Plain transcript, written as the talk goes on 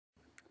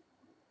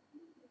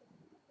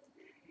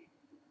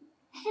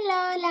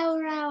Hello,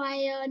 Laura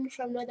Wion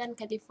from Northern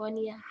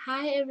California.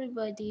 Hi,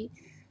 everybody.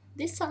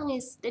 This song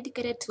is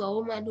dedicated to a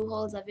woman who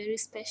holds a very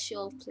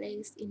special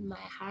place in my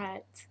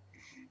heart.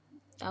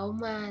 A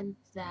woman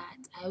that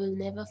I will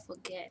never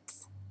forget.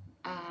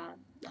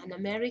 An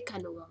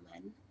American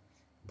woman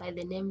by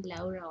the name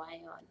Laura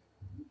Wion.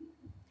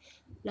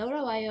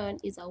 Laura Wion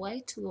is a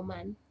white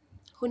woman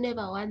who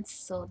never once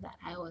saw that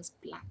I was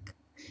black.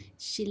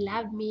 She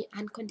loved me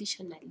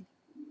unconditionally,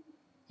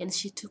 and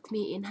she took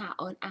me in her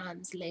own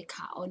arms like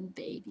her own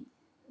baby.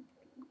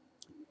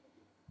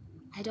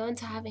 I don't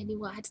have any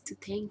words to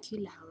thank you,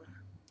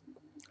 Laura.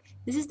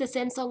 This is the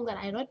same song that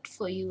I wrote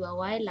for you a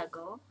while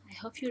ago. I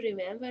hope you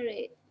remember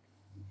it.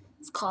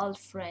 It's called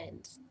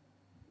Friends.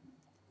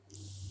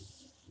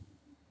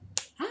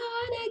 I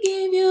wanna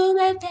give you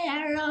my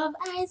pair of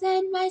eyes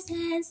and my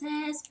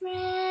senses,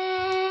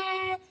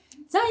 friend.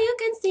 So you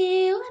can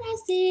see what I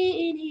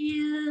see in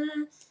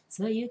you.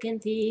 So you can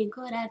think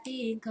what I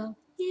think of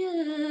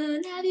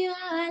you. Love you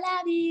how I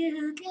love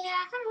you.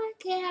 Care how I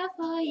care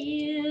for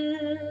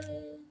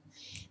you.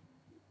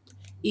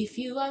 If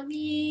you are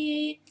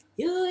me,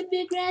 you'd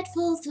be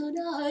grateful to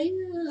know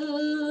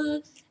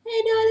you,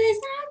 and always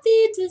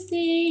happy to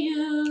see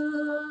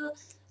you.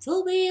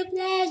 So be a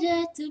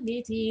pleasure to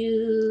meet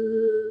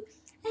you,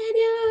 and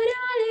you'd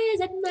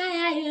always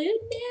admire you,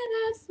 you'd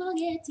never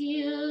forget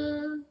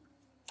you.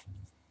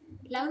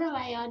 Laura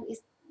Wion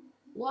is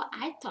what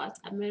I thought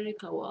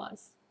America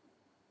was.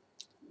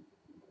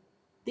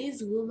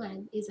 This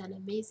woman is an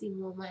amazing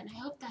woman. I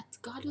hope that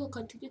God will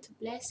continue to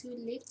bless you,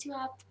 lift you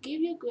up,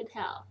 give you good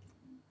health.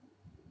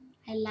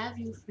 I love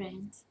you,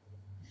 friends.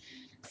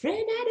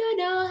 Friend, I don't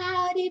know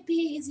how deep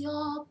is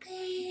your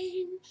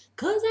pain,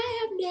 'cause I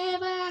have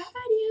never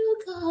heard you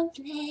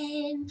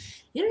complain.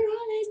 You're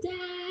always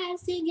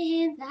dancing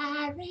in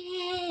the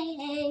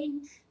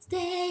rain,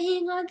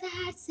 staying on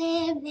that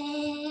same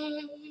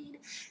lane,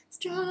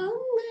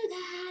 stronger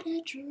than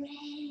a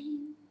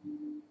train.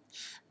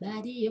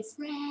 My dear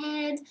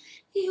friend,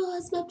 it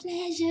was my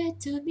pleasure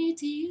to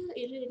meet you.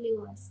 It really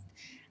was.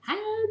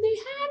 I'll be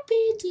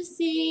happy to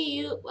see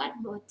you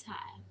one more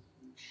time.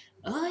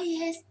 Oh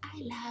yes, I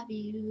love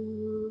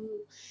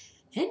you,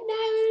 and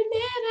I will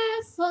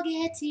never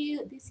forget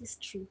you. This is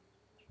true.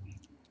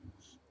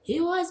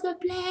 It was my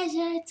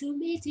pleasure to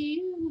meet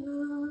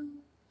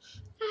you.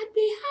 I'd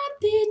be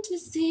happy to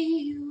see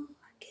you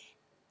again.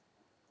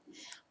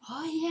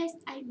 Oh yes,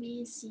 I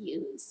miss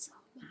you so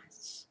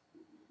much,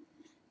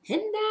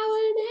 and I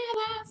will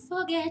never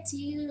forget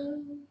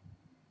you.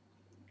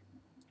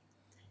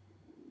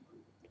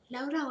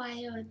 Laura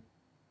Wion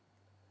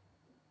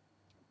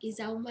is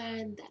a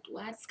woman that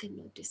words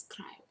cannot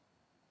describe.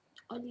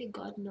 Only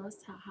God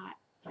knows her heart.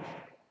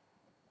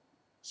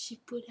 She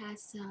put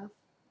herself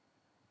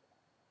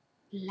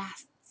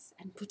last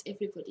and put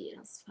everybody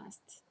else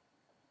first.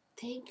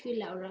 Thank you,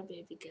 Laura,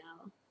 baby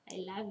girl. I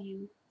love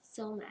you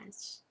so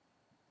much.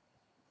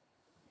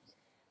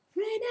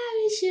 Friend,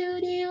 I wish you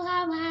knew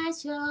how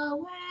much you're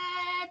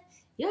worth.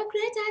 Your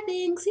greater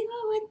things you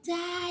were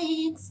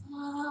dying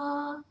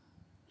for.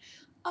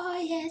 Oh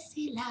yes,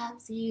 he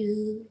loves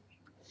you.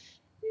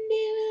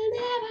 He will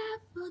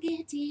never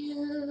forget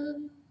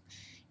you.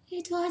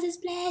 It was his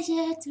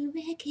pleasure to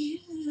make you.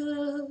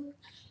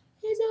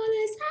 He's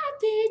always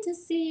happy to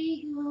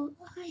see you.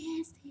 Oh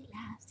yes, he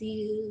loves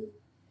you.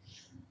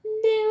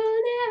 They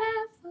will never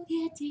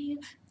forget you.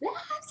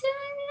 Loves you,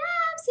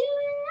 loves you,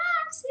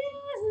 loves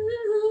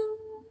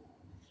you.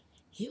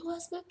 It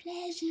was my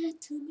pleasure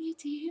to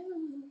meet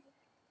you.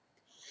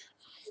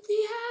 I'd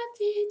be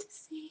happy to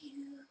see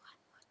you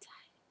one more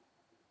time.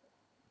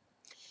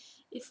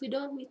 If we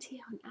don't meet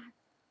here on earth,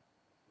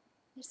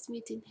 let's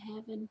meet in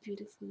heaven,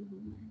 beautiful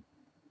woman.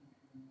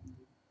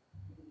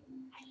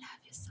 I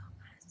love you so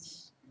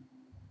much.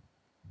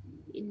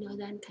 In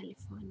Northern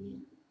California,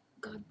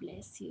 God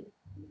bless you.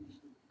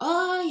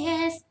 Oh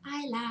yes,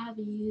 I love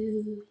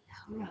you,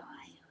 Laura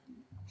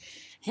Wion.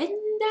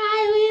 And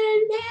I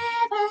will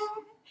never,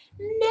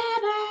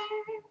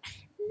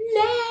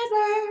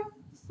 never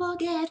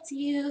forget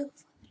you.